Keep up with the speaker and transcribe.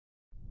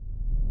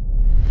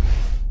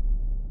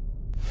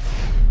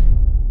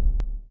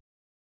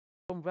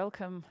warm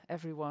welcome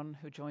everyone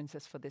who joins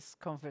us for this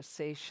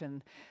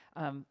conversation,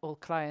 all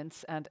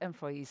clients and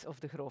employees of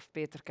Degroof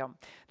Petercam.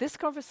 This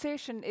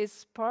conversation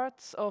is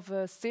part of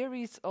a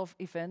series of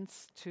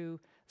events to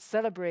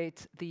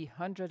celebrate the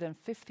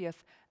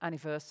 150th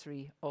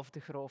anniversary of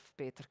Degroof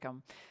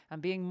Petercam.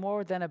 And being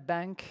more than a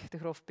bank,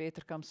 Degroof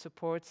Petercam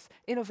supports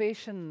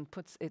innovation,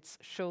 puts its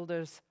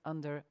shoulders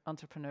under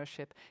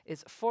entrepreneurship,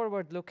 is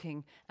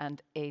forward-looking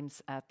and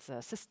aims at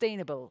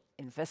sustainable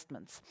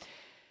investments.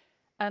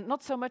 And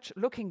not so much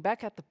looking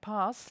back at the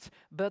past,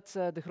 but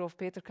Degroof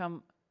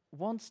Petercam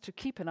wants to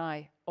keep an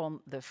eye on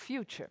the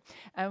future.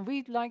 And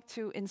we'd like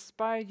to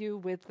inspire you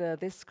with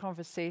this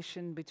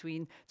conversation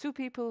between two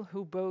people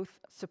who both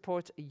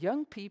support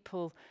young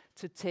people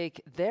to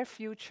take their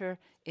future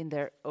in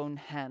their own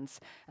hands.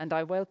 And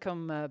I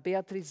welcome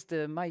Beatrice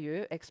de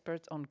Mailleux,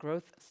 expert on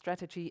growth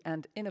strategy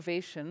and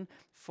innovation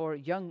for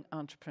young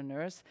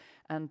entrepreneurs,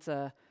 and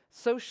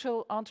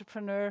social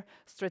entrepreneur,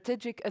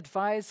 strategic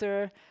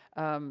advisor,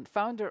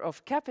 founder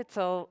of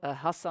Capital,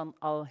 Hassan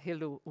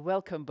Al-Hilou.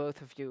 Welcome,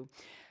 both of you.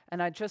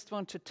 And I just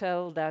want to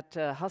tell that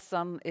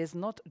Hassan is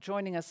not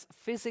joining us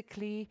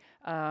physically.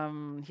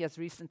 He has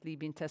recently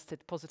been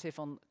tested positive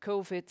on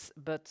COVID,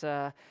 but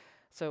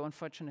so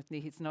unfortunately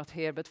he's not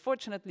here. But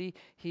fortunately,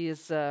 he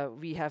is.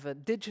 We have a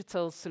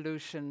digital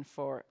solution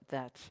for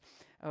that.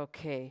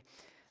 Okay.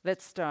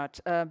 Let's start.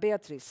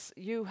 Beatrice,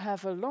 you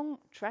have a long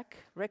track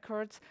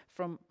record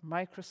from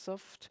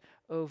Microsoft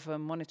over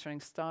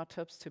monitoring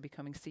startups to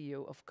becoming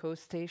CEO of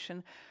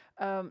CoStation.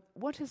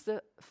 What is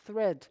the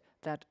thread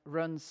that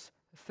runs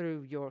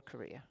through your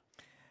career?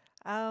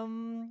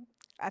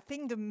 I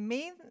think the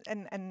main,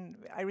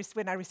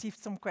 when I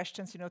received some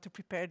questions, to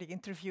prepare the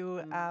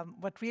interview,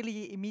 what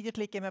really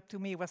immediately came up to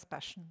me was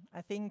passion. I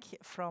think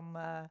from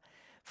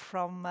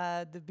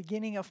the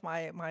beginning of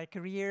my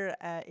career,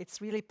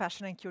 it's really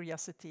passion and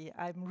curiosity.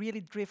 I'm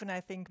really driven,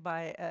 I think,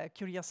 by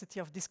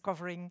curiosity of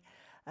discovering,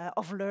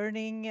 of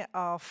learning,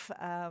 of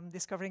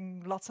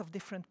discovering lots of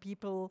different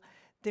people,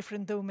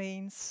 different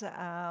domains,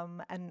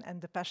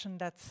 and the passion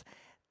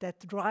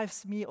that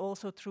drives me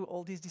also through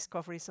all these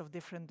discoveries of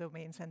different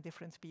domains and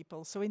different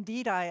people. So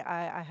indeed,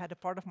 I had a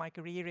part of my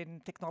career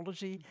in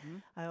technology.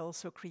 I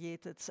also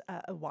created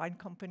a wine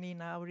company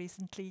now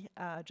recently,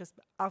 just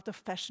out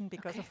of passion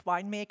because of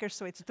winemakers.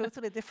 So it's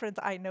totally different,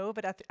 I know,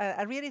 but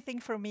I really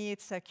think for me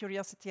it's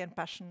curiosity and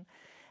passion.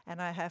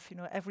 And I have,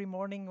 every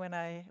morning when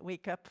I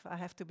wake up, I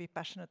have to be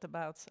passionate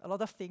about a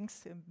lot of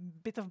things, a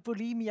bit of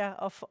bulimia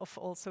of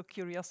also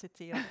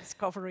curiosity of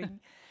discovering.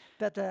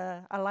 But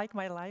I like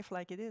my life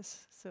like it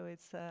is. So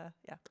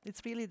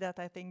it's really that,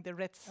 I think, the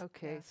red.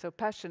 Okay, so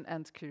passion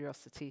and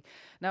curiosity.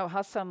 Now,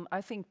 Hassan,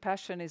 I think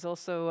passion is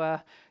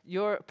also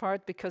your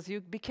part because you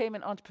became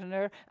an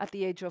entrepreneur at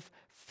the age of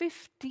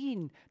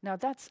 15. Now,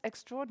 that's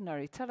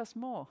extraordinary. Tell us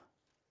more.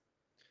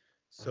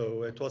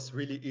 So it was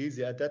really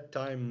easy. At that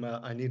time,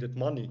 I needed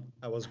money.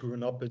 I was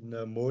growing up in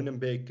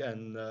Molenbeek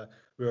and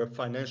we were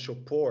financial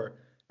poor.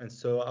 And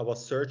so I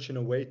was searching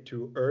a way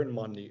to earn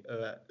money.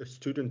 A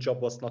student job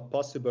was not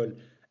possible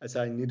as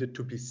I needed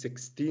to be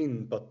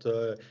 16. But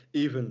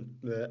even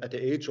at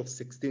the age of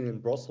 16 in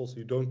Brussels,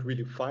 you don't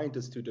really find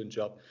a student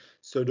job.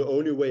 So the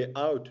only way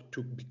out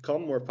to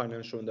become more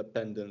financial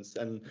independence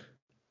and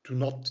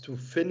to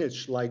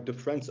finish like the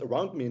friends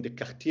around me in the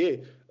quartier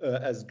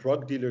as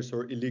drug dealers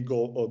or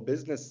illegal or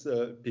business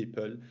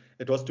people.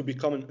 It was to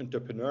become an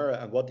entrepreneur,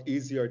 and what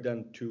easier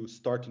than to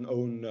start an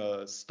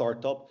own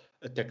startup,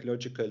 a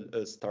technological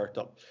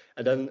startup.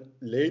 And then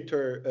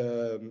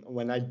later,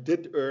 when I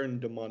did earn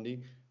the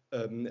money,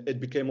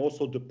 it became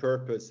also the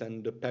purpose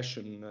and the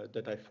passion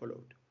that I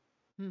followed.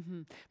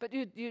 Mm-hmm. But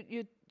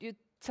you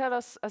tell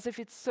us as if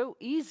it's so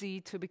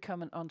easy to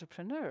become an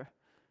entrepreneur.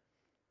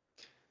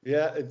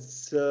 Yeah,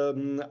 it's.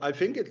 I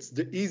think it's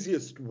the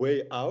easiest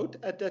way out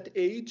at that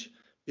age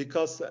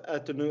because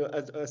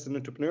as an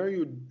entrepreneur,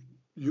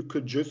 you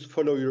could just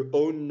follow your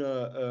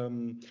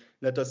own,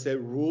 let us say,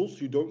 rules.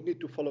 You don't need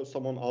to follow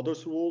someone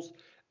else's rules.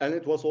 And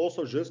it was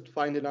also just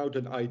finding out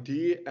an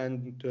idea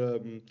and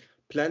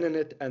planning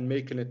it and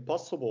making it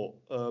possible.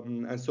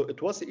 And so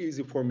it was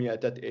easy for me at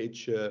that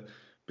age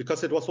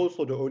because it was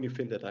also the only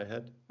thing that I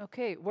had.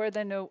 Okay, were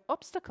there no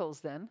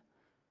obstacles then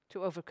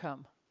to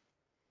overcome?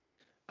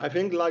 I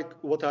think like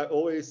what I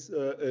always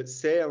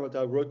say and what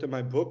I wrote in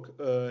my book,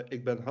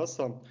 Ik ben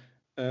Hassan,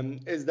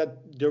 is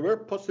that there were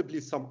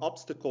possibly some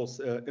obstacles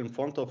in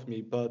front of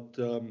me, but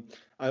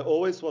I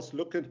always was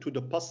looking to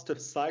the positive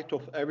side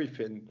of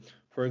everything.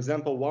 For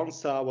example,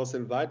 once I was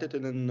invited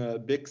in a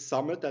big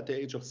summit at the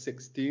age of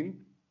 16,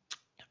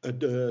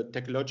 the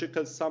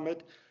technological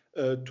summit,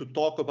 to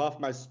talk about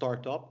my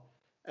startup.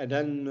 And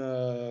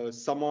then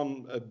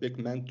someone, a big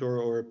mentor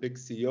or a big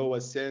CEO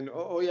was saying,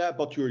 oh yeah,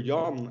 but you're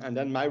young. And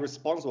then my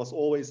response was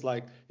always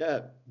like,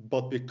 yeah,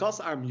 but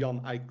because I'm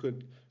young, I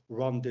could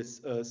run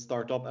this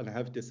startup and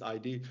have this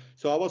idea.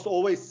 So I was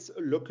always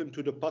looking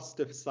to the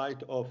positive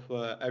side of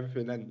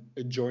everything and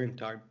enjoying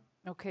time.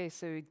 Okay,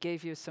 so it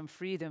gave you some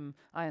freedom,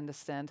 I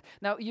understand.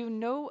 Now, you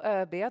know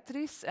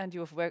Beatrice and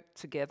you have worked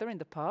together in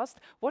the past.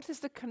 What is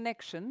the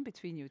connection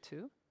between you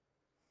two?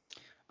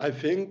 I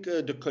think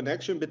the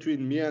connection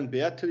between me and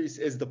Beatrice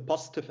is the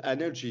positive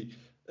energy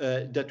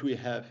that we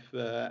have,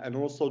 and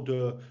also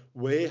the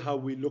way how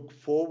we look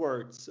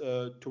forwards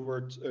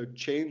towards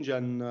change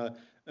and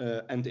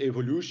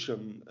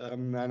evolution.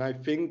 And I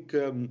think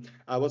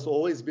I was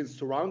always been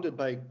surrounded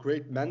by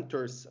great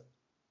mentors,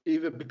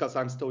 even because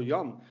I'm still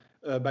young,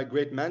 by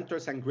great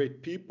mentors and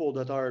great people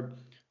that are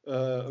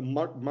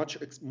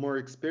more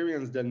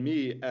experienced than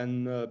me.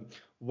 And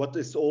what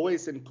is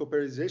always in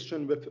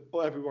comparison with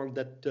everyone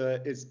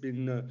that has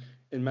been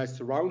in my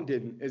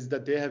surrounding is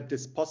that they have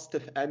this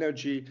positive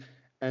energy,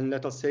 and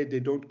let us say they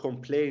don't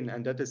complain.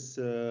 And that is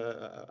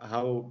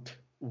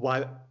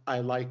why I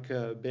like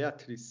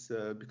Beatrice,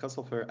 because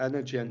of her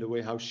energy and the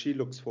way how she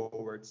looks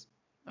forwards.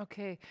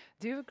 Okay,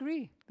 do you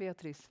agree,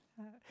 Beatrice?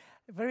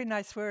 Very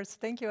nice words.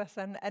 Thank you,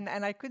 Hassan. And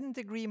I couldn't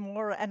agree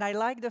more. And I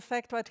like the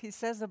fact what he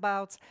says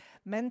about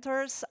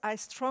mentors. I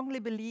strongly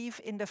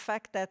believe in the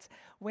fact that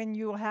when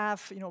you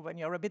have, when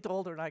you're a bit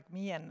older like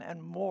me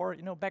and more,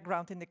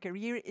 background in the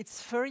career,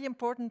 it's very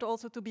important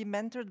also to be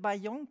mentored by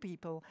young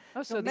people.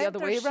 Oh, so the other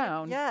way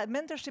around. Yeah,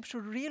 mentorship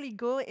should really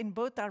go in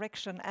both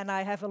directions. And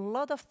I have a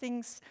lot of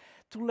things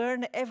to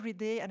learn every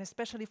day, and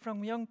especially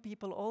from young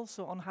people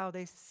also, on how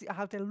they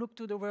look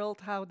to the world,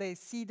 how they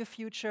see the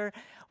future,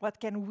 what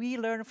can we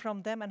learn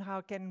from them, and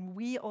how can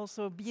we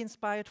also be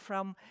inspired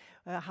from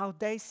how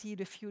they see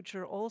the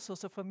future also.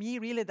 So for me,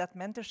 really, that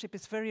mentorship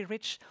is very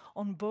rich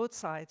on both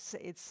sides.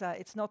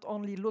 It's not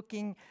only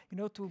looking,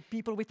 to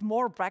people with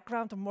more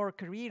background and more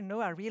career. No,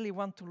 I really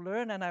want to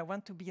learn, and I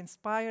want to be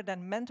inspired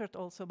and mentored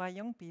also by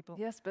young people.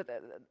 Yes, but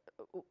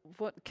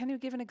what can you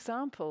give an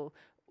example?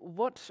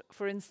 What,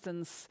 for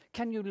instance,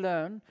 can you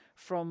learn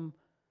from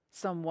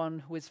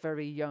someone who is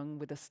very young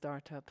with a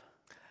startup?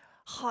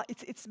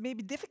 It's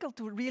maybe difficult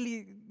to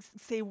really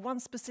say one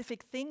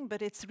specific thing,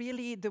 but it's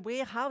really the way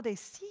how they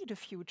see the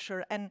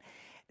future. And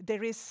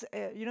there is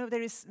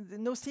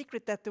no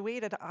secret that the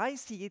way that I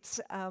see it's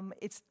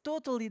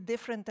totally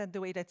different than the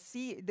way that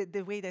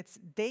the way that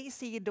they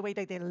see it, the way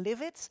that they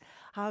live it.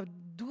 How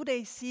do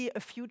they see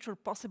a future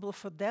possible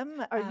for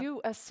them? Are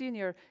you, as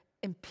senior,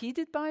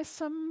 impeded by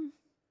some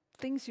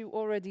things you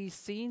already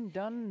seen,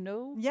 done,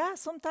 know? Yeah,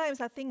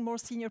 sometimes I think more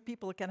senior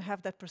people can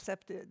have that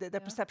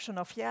perception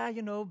of,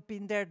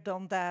 been there,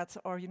 done that,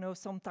 or,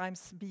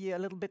 sometimes be a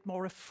little bit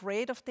more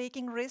afraid of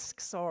taking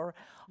risks or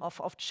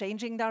of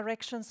changing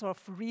directions or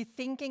of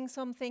rethinking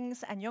some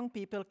things. And young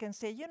people can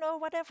say,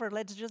 whatever,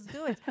 let's just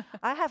do it.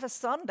 I have a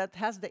son that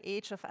has the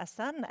age of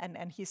Hassan,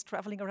 and he's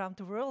traveling around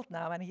the world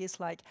now, and he's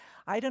like,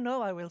 I don't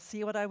know, I will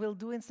see what I will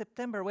do in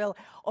September. Well,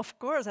 of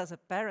course, as a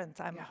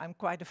parent, I'm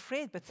quite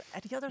afraid, but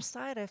at the other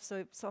side, I have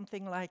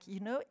something like,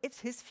 it's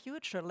his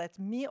future. Let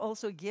me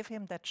also give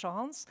him that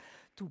chance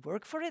to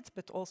work for it,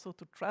 but also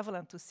to travel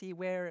and to see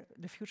where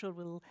the future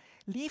will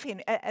leave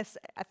him. As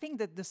I think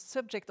that the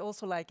subject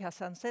also, like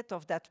Hassan said,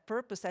 of that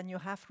purpose, and you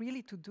have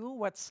really to do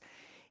what's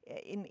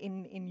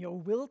in your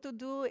will to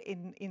do,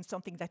 in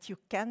something that you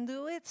can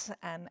do it,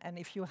 and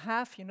if you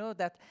have,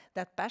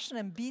 that passion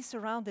and be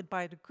surrounded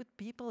by the good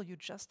people, you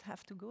just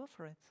have to go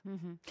for it.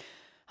 Mm-hmm.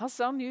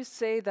 Hassan, you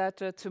say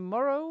that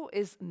tomorrow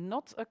is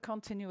not a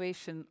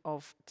continuation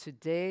of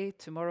today.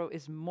 Tomorrow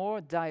is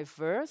more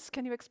diverse.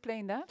 Can you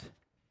explain that?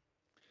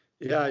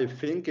 Yeah, I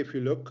think if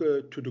you look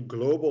to the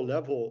global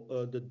level,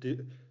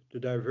 the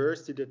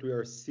diversity that we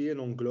are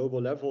seeing on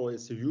global level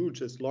is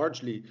huge. It's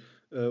largely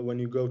when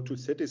you go to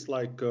cities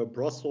like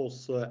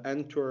Brussels,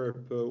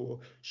 Antwerp,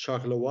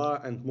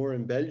 Charleroi, and more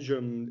in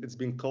Belgium, it's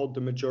been called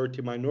the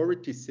majority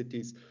minority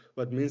cities.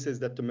 What means is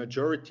that the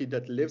majority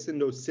that lives in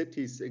those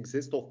cities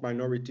exist of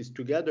minorities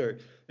together.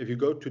 If you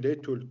go today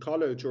to a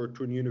college or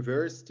to a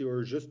university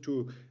or just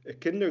to a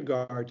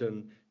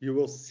kindergarten, you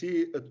will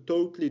see a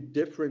totally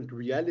different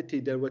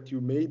reality than what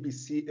you maybe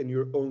see in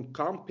your own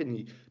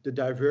company. The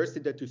diversity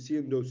that you see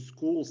in those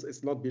schools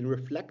is not being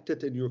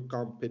reflected in your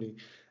company.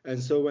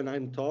 And so when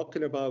I'm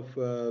talking about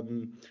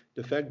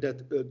the fact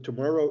that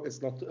tomorrow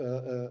is not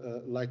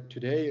like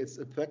today, it's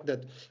the fact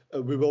that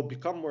we will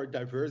become more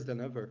diverse than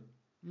ever.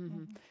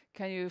 Mm-hmm.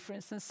 Can you, for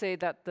instance, say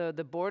that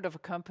the board of a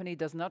company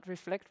does not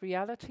reflect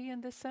reality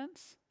in this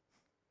sense?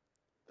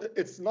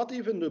 It's not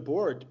even the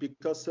board,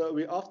 because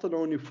we often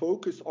only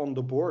focus on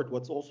the board,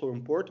 what's also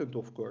important,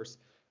 of course,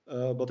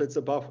 but it's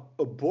about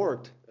a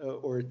board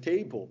or a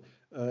table.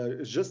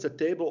 It's just a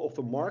table of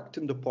the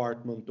marketing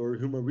department or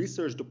human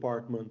research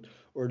department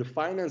or the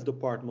finance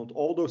department.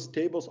 All those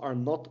tables are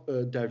not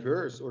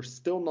diverse, or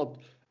still not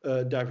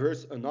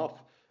diverse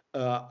enough.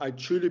 I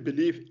truly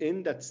believe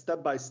in that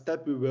step by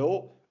step we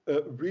will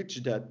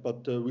reach that,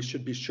 but we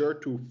should be sure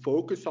to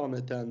focus on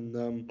it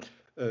and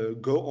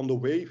go on the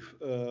wave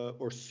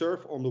or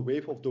surf on the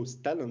wave of those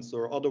talents,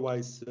 or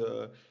otherwise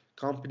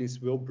companies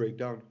will break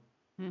down.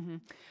 Mm-hmm.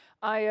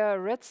 I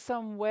read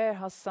somewhere,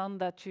 Hassan,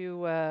 that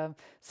you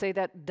say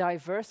that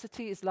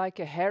diversity is like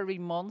a hairy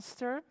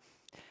monster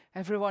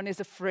Everyone is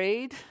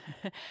afraid.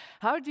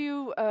 How do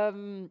you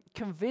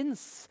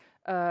convince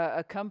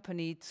a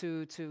company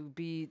to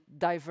be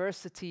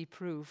diversity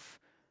proof?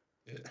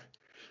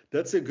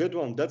 That's a good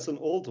one. That's an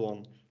old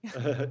one.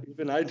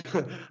 Even I,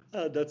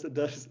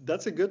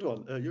 that's a good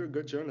one. You're a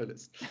good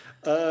journalist.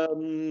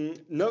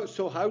 No,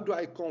 so how do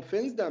I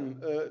convince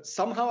them?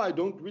 Somehow I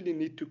don't really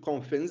need to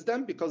convince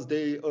them because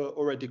they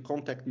already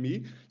contact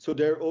me. So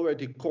they're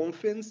already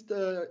convinced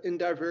in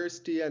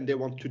diversity and they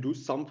want to do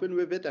something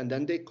with it, and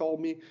then they call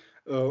me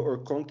or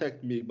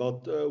contact me.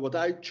 But what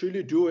I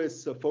truly do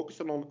is focus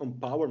on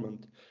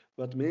empowerment.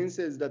 What means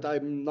is that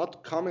I'm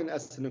not coming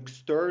as an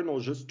external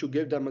just to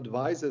give them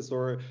advices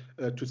or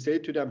to say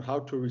to them how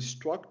to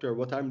restructure.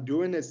 What I'm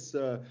doing is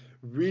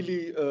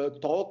really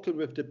talking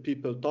with the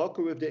people,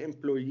 talking with the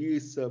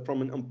employees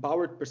from an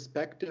empowered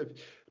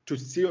perspective to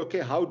see,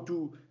 okay, how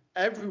do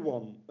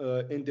everyone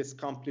in this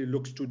company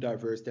looks to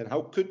diversity and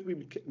how could we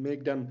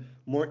make them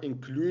more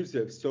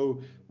inclusive?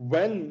 So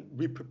when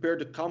we prepare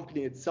the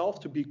company itself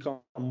to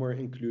become more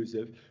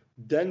inclusive,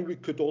 then we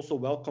could also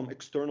welcome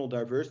external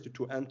diversity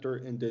to enter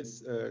in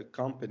this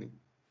company.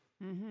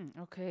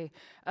 Okay.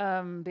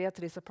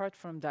 Beatrice, apart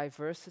from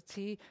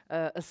diversity,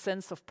 a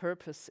sense of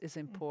purpose is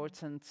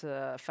important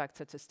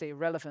factor to stay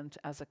relevant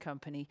as a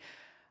company.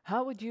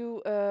 How would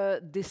you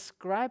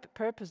describe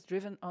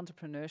purpose-driven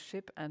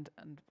entrepreneurship and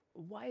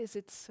why is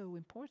it so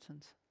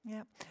important?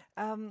 Yeah.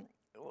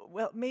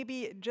 Well,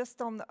 maybe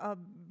just on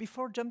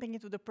before jumping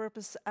into the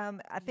purpose,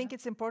 I think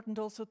it's important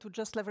also to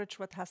just leverage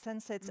what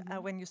Hassan said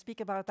when you speak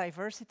about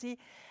diversity.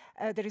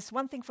 There is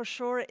one thing for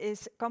sure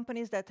is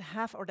companies that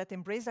have or that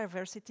embrace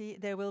diversity,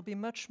 they will be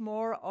much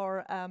more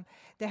or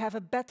they have a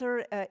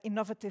better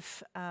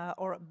innovative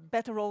or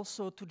better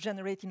also to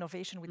generate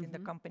innovation within the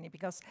company,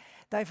 because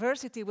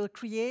diversity will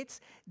create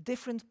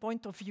different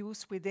point of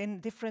views within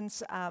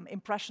different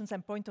impressions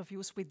and point of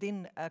views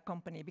within a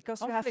company, because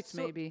Conflict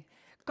maybe.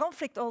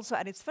 Conflict also,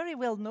 and it's very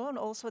well known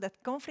also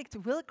that conflict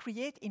will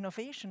create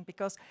innovation,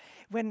 because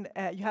when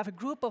you have a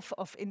group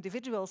of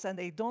individuals and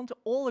they don't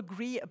all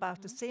agree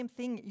about the same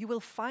thing, you will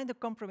find a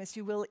compromise,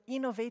 you will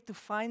innovate to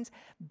find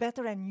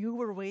better and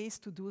newer ways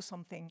to do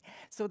something.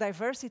 So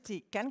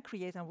diversity can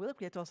create and will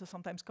create also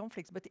sometimes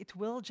conflicts, but it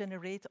will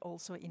generate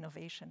also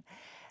innovation.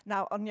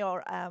 Now, on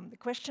your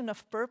question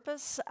of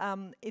purpose,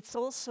 it's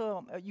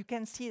also, you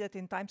can see that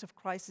in times of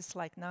crisis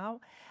like now,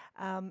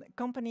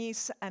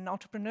 companies and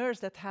entrepreneurs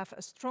that have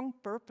a strong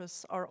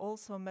purpose are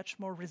also much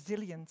more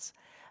resilient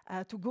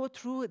to go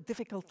through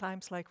difficult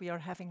times like we are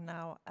having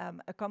now.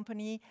 A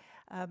company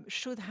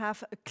should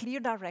have a clear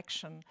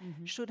direction,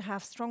 should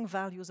have strong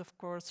values, of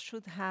course,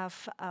 should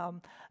have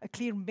a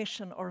clear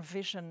mission or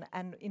vision,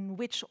 and in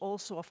which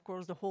also, of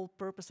course, the whole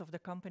purpose of the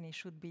company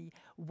should be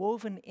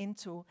woven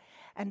into.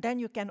 And then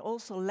you can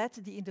also let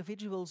the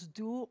individuals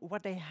do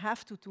what they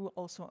have to do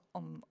also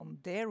on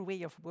their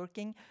way of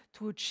working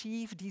to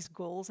achieve these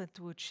goals and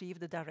to achieve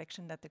the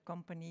direction that the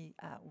company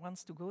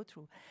wants to go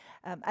through.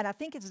 And I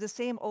think it's the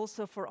same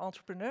also for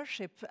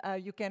entrepreneurship.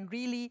 You can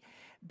really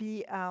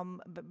be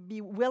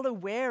well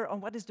aware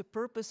on what is the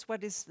purpose,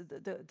 what is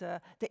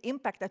the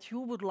impact that you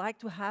would like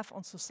to have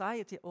on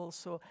society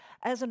also.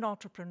 As an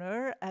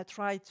entrepreneur,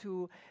 try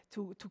to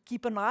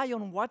keep an eye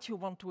on what you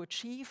want to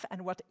achieve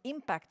and what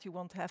impact you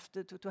want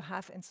to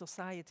have in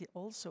society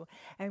also.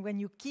 And when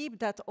you keep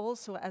that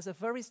also as a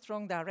very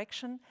strong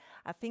direction,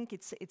 I think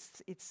it's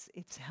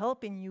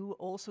helping you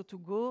also to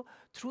go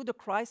through the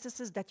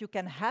crises that you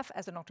can have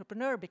as an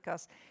entrepreneur,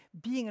 because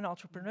being an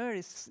entrepreneur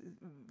is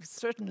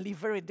certainly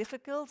very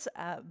difficult.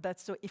 But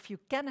so if you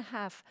can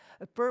have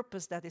a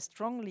purpose that is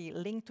strongly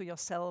linked to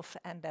yourself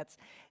and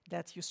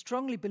that you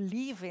strongly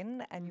believe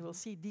in, and you will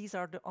see these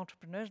are the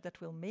entrepreneurs that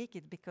will make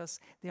it because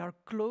they are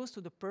close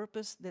to the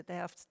purpose that they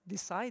have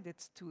decided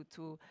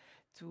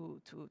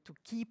to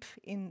keep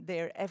in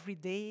their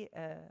everyday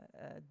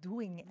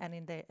doing and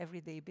in their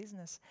everyday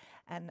business.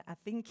 And I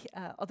think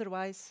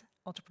otherwise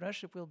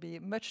entrepreneurship will be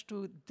much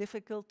too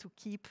difficult to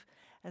keep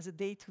as a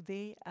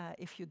day-to-day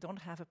if you don't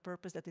have a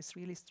purpose that is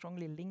really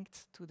strongly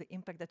linked to the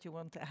impact that you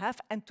want to have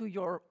and to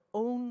your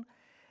own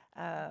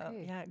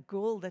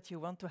goal that you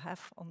want to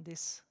have on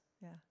this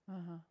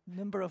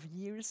number of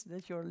years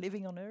that you're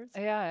living on Earth.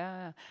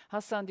 Yeah.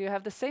 Hassan, do you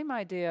have the same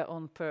idea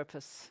on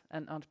purpose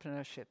and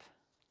entrepreneurship?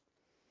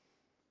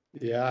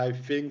 Yeah, I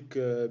think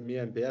me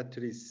and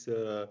Beatrice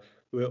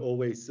will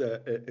always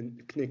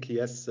knick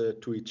yes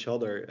to each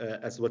other.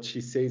 As what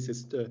she says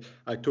is,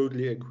 I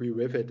totally agree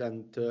with it.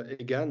 And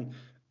again,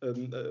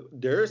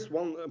 there is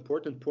one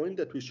important point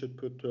that we should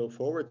put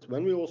forward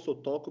when we also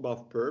talk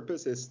about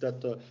purpose, is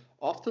that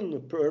often the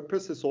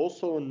purpose is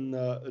also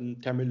a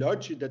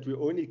terminology that we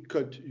only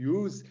could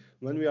use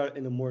when we are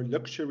in a more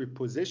luxury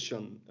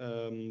position.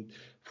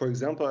 For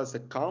example, as a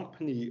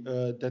company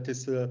that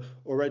is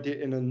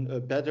already in a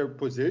better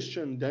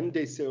position, then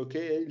they say,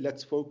 okay,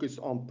 let's focus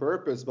on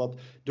purpose. But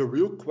the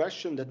real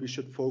question that we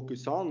should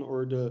focus on,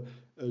 or the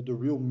the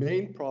real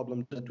main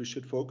problem that we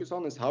should focus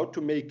on is how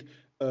to make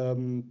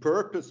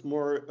purpose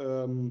more,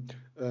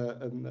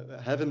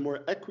 having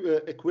more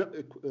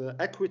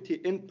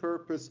equity in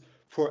purpose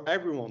for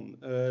everyone,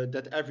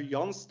 that every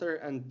youngster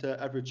and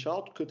every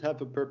child could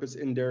have a purpose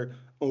in their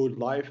own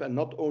life, and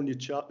not only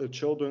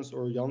children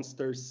or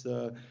youngsters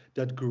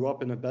that grew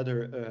up in a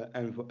better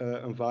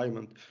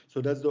environment.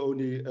 So that's the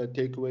only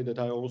takeaway that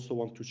I also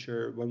want to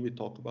share when we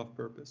talk about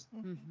purpose.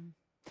 Mm-hmm.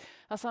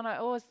 Hassan, I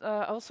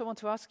also want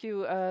to ask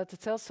you to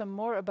tell some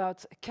more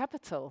about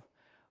Capital.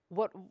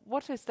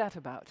 What is that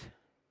about?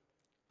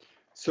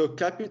 So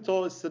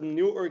Capital is a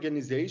new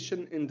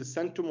organization in the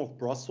center of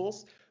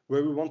Brussels,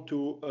 where we want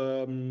to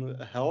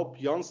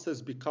help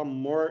youngsters become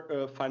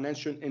more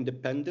financial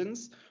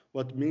independence,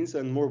 what means,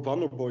 and more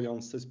vulnerable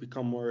youngsters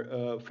become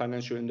more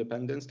financial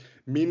independence,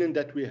 meaning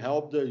that we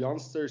help the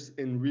youngsters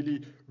in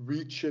really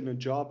reaching a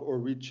job or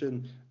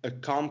reaching a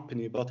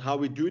company. But how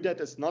we do that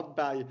is not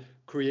by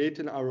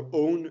creating our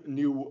own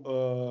new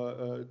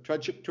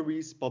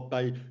trajectories, but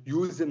by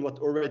using what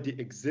already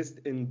exists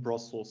in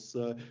Brussels,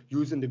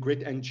 using the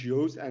great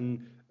NGOs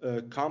and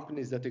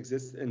companies that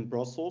exist in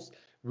Brussels.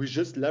 We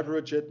just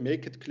leverage it,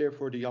 make it clear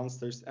for the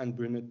youngsters, and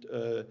bring it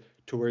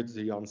towards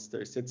the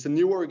youngsters. It's a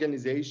new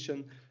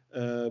organization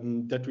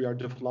that we are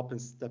developing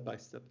step by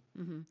step.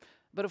 Mm-hmm.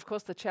 But of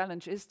course, the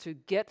challenge is to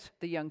get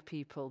the young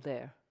people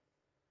there.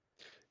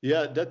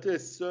 Yeah,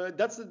 that's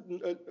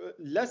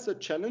less a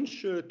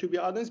challenge, to be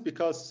honest,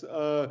 because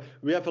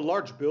we have a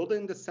large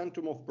building in the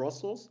center of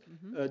Brussels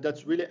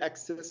that's really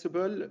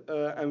accessible,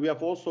 and we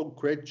have also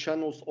great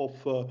channels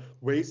of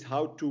ways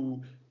how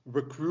to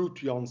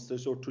recruit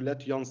youngsters or to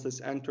let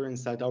youngsters enter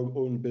inside our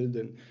own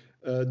building.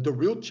 The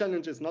real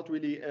challenge is not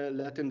really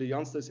letting the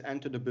youngsters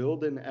enter the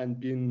building and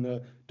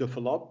being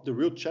developed. The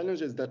real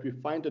challenge is that we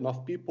find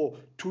enough people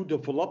to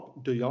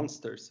develop the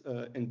youngsters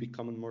in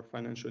becoming more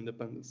financial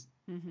independent.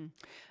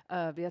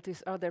 Mm-hmm.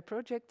 Beatrice, are there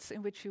projects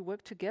in which you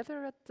work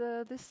together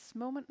at this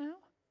moment now?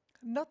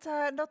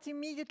 Not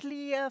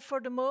immediately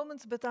for the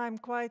moment, but I'm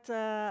quite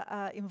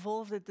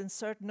involved in a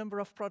certain number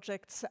of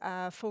projects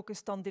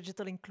focused on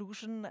digital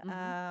inclusion,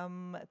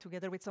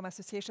 together with some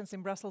associations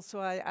in Brussels.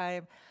 So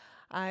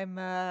I'm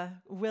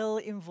well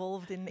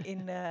involved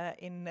in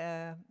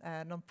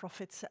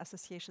non-profit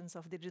associations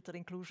of digital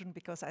inclusion,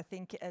 because I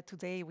think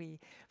today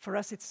for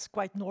us it's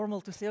quite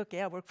normal to say,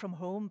 okay, I work from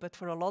home, but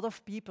for a lot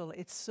of people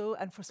it's so,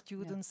 and for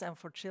students and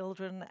for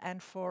children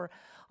and for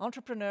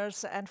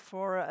entrepreneurs and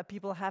for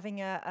people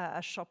having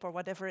a shop or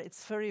whatever,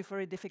 it's very,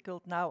 very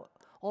difficult now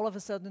all of a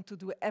sudden to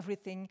do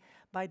everything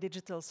by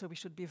digital. So we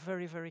should be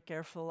very, very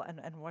careful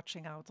and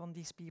watching out on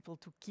these people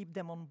to keep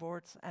them on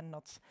board and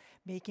not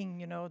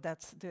making,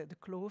 that the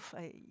clove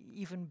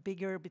even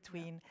bigger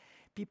between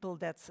people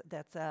that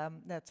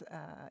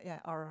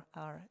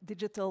are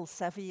digital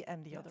savvy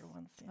and the other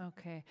ones. Yeah.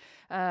 Okay.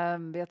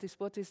 Beatrice,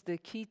 what is the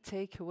key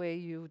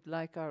takeaway you would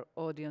like our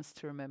audience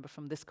to remember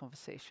from this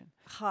conversation?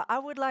 I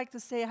would like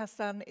to say,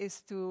 Hassan,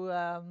 is to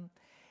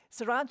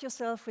surround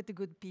yourself with the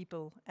good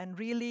people and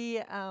really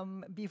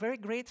be very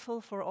grateful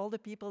for all the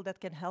people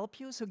that can help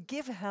you. So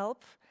give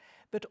help,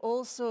 but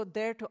also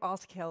dare to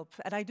ask help.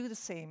 And I do the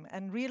same.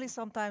 And really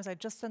sometimes I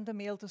just send a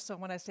mail to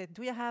someone. I say,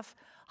 do you have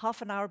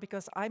half an hour?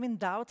 Because I'm in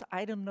doubt.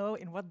 I don't know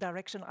in what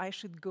direction I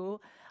should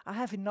go. I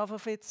have enough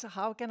of it.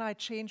 How can I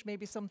change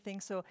maybe something?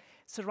 So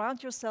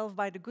surround yourself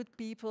by the good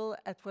people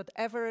at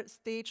whatever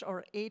stage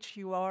or age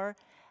you are.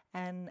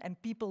 And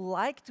people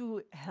like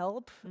to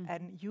help,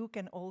 and you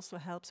can also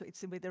help. So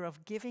it's a matter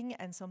of giving,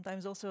 and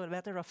sometimes also a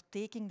matter of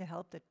taking the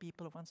help that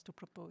people want to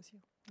propose you.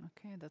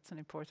 Okay, that's an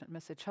important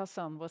message.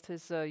 Hassan, what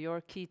is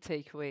your key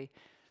takeaway?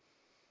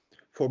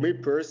 For me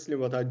personally,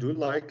 what I do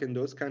like in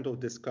those kind of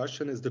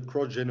discussion is the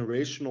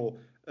cross-generational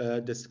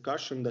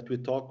discussion, that we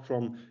talk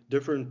from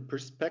different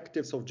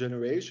perspectives of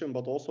generation,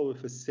 but also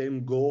with the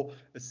same goal,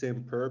 the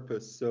same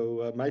purpose.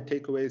 So my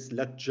takeaway is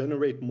let's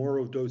generate more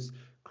of those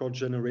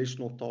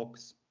cross-generational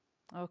talks.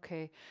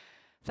 Okay.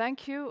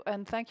 Thank you,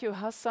 and thank you,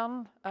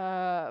 Hassan,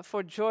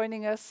 for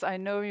joining us. I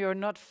know you're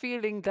not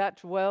feeling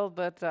that well,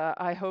 but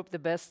I hope the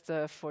best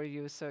for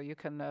you, so you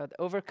can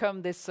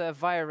overcome this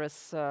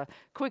virus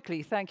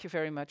quickly. Thank you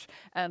very much.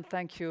 And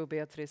thank you,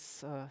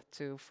 Beatrice,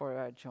 too,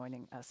 for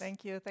joining us.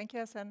 Thank you. Thank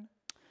you, Hassan.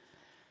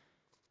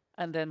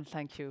 And then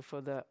thank you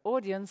for the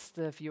audience,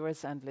 the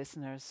viewers and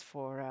listeners,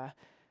 for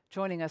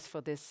joining us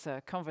for this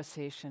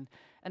conversation.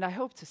 And I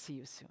hope to see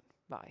you soon.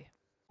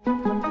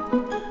 Bye.